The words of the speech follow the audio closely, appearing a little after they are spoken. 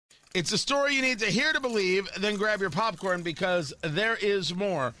It's a story you need to hear to believe, then grab your popcorn because there is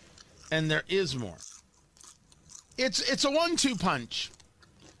more, and there is more. It's a 1-2 punch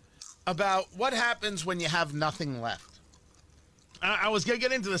about what happens when you have nothing left. I was gonna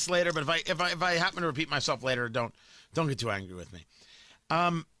get into this later, but if I happen to repeat myself later, don't get too angry with me.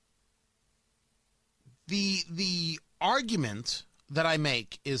 The argument that I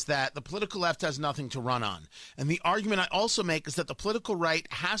make is that the political left has nothing to run on. And the argument I also make is that the political right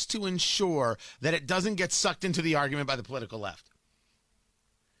has to ensure that it doesn't get sucked into the argument by the political left.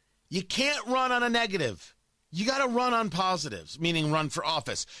 You can't run on a negative. You got to run on positives, meaning run for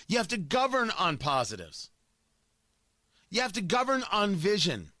office. You have to govern on positives. You have to govern on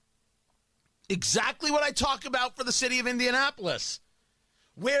vision. Exactly what I talk about for the city of Indianapolis.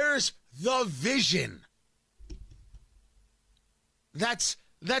 Where's the vision? That's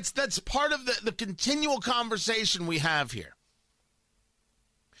part of the continual conversation we have here.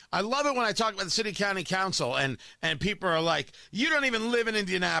 I love it when I talk about the city county council and people are like, you don't even live in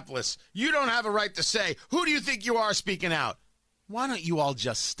Indianapolis. You don't have a right to say, who do you think you are speaking out? Why don't you all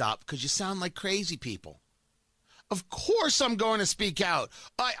just stop? Because you sound like crazy people. Of course I'm going to speak out.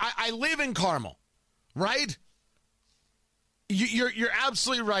 I live in Carmel, right? You're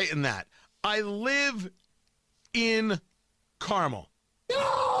absolutely right in that. I live in Carmel.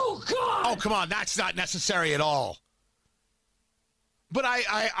 Oh, God! Oh, come on. That's not necessary at all. But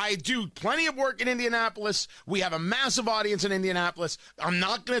I do plenty of work in Indianapolis. We have a massive audience in Indianapolis. I'm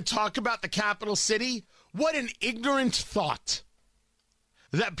not going to talk about the capital city. What an ignorant thought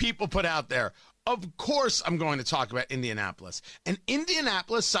that people put out there. Of course I'm going to talk about Indianapolis. And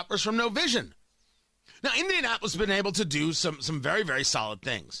Indianapolis suffers from no vision. Now, Indianapolis has been able to do some very, very solid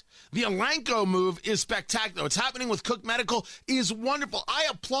things. The Elanco move is spectacular. What's happening with Cook Medical is wonderful. I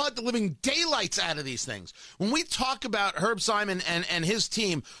applaud the living daylights out of these things. When we talk about Herb Simon and his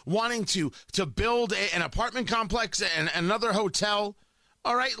team wanting to build an apartment complex and another hotel,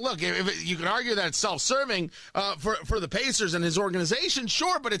 all right, look, if you can argue that it's self-serving for the Pacers and his organization,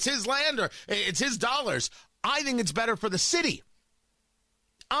 sure, but it's his land or it's his dollars. I think it's better for the city.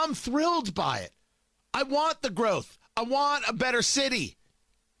 I'm thrilled by it. I want the growth. I want a better city.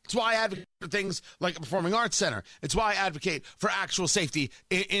 It's why I advocate for things like a performing arts center. It's why I advocate for actual safety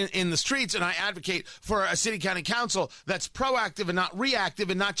in the streets, and I advocate for a city county council that's proactive and not reactive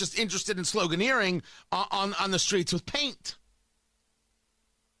and not just interested in sloganeering on the streets with paint.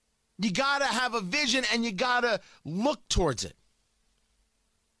 You got to have a vision, and you got to look towards it.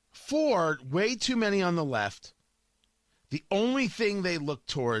 For way too many on the left, the only thing they look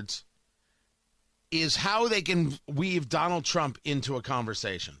towards is how they can weave Donald Trump into a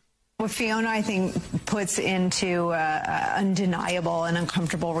conversation. What Fiona, I think, puts into undeniable and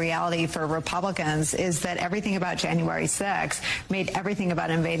uncomfortable reality for Republicans is that everything about January 6th made everything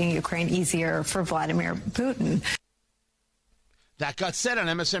about invading Ukraine easier for Vladimir Putin. That got said on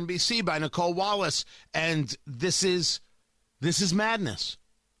MSNBC by Nicole Wallace, and this is madness.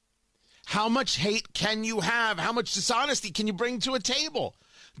 How much hate can you have? How much dishonesty can you bring to a table?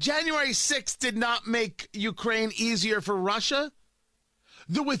 January 6th did not make Ukraine easier for Russia.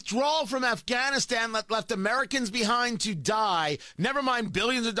 The withdrawal from Afghanistan left Americans behind to die, never mind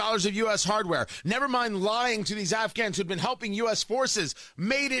billions of dollars of U.S. hardware, never mind lying to these Afghans who'd been helping U.S. forces,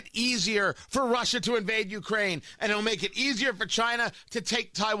 made it easier for Russia to invade Ukraine. And it'll make it easier for China to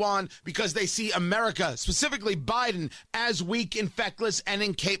take Taiwan because they see America, specifically Biden, as weak and feckless and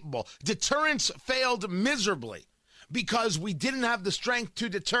incapable. Deterrence failed miserably because we didn't have the strength to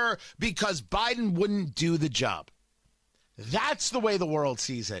deter because Biden wouldn't do the job. That's the way the world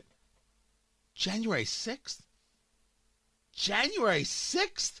sees it. January 6th? January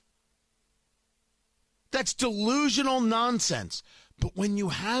 6th? That's delusional nonsense. But when you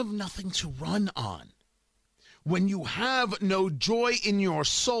have nothing to run on, when you have no joy in your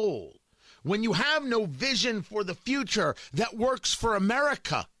soul, when you have no vision for the future that works for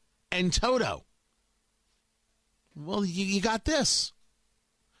America and Toto, well, you got this,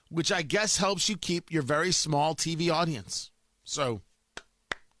 which I guess helps you keep your very small TV audience. So,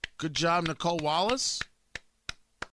 good job, Nicole Wallace.